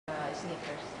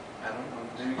Snickers? I don't know.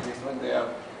 Drink this one. They have.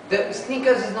 The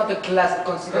Snickers is not a class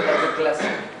considered as a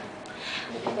classic.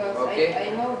 Because Okay.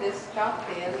 I know this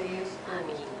cocktail used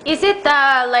to. Is it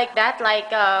like that? Like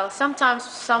sometimes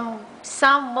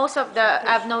most of the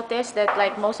I've noticed that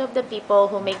like most of the people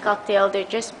who make cocktail, they're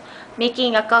just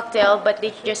making a cocktail, but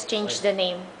they just change the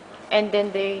name, and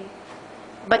then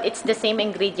but it's the same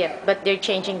ingredient, but they're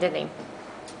changing the name.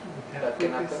 That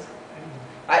can happen.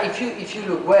 If you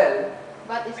look well,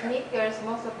 But Snickers,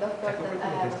 most of the cocktail I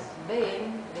have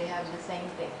been, they have the same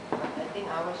thing. But I think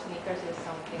our Snickers is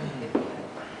something different.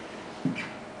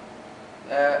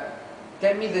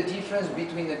 tell me the difference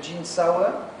between a gin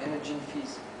sour and a gin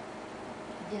fizz.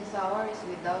 Gin sour is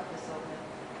without the soda.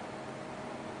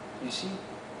 You see?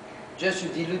 Just you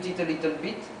dilute it a little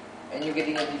bit, and you're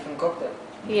getting a different cocktail.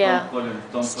 Yeah,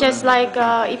 it's just like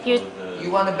if you.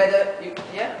 You want a better,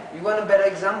 you want a better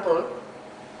example?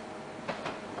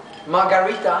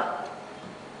 Margarita,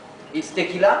 it's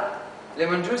tequila,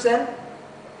 lemon juice, and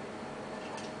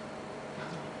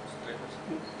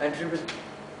triple.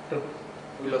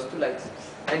 We lost 2 lights.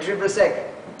 And triple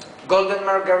sec. Golden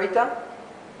margarita,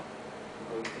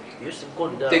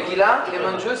 tequila,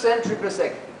 lemon juice, and triple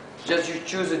sec. Just you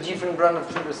choose a different brand of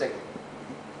triple sec.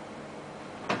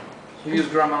 You use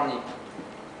Grand Marnier.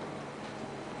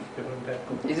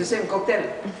 It's the same cocktail.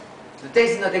 The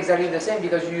taste is not exactly the same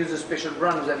because you use a special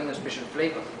brand who's having a special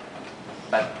flavor.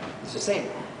 But it's the same.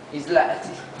 It's like,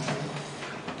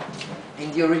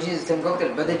 in the origin it's the same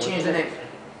cocktail, but they changed the name.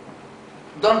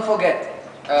 Don't forget,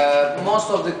 most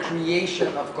of the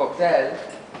creation of cocktail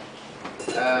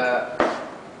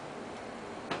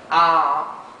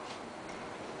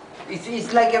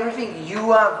it's like everything.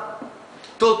 You have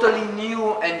totally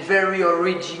new and very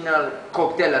original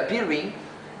cocktail appearing.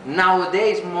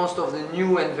 Nowadays, most of the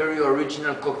new and very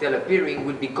original cocktail appearing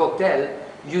will be cocktail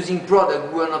using products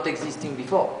who were not existing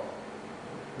before.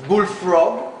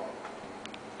 Bullfrog,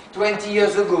 20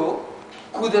 years ago,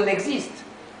 couldn't exist.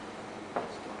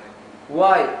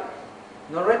 Why?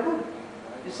 No Red Bull.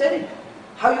 You said it.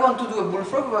 How you want to do a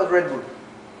bullfrog without Red Bull?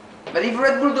 But if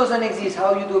Red Bull doesn't exist,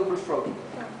 how you do a bullfrog?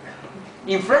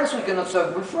 In France, we cannot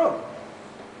serve bullfrog.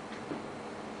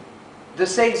 The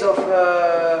sales of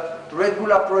Red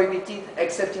Bull are prohibited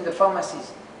except in the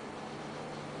pharmacies.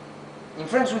 In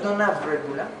France we don't have Red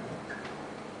Bull. Huh?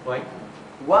 Why?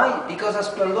 Why? Because as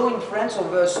per law in France,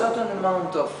 over a certain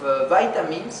amount of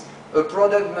vitamins, a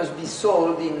product must be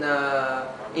sold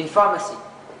in pharmacy.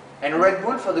 And Red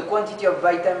Bull, for the quantity of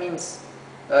vitamins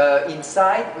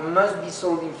inside, must be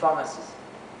sold in pharmacies.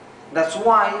 That's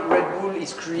why Red Bull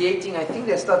is creating, I think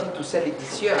they're starting to sell it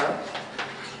this year,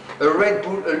 a Red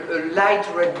Bull, a light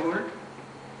Red Bull,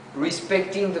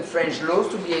 respecting the French laws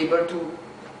to be able to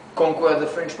conquer the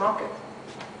French market.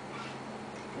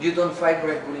 You don't find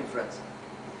Red Bull in France.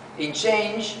 In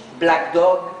Change, Black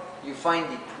Dog, you find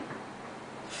it.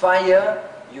 Fire,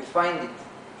 you find it.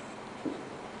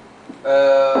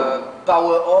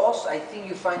 Power Horse, I think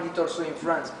you find it also in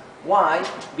France. Why?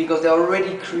 Because they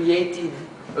already created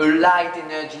a light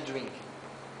energy drink.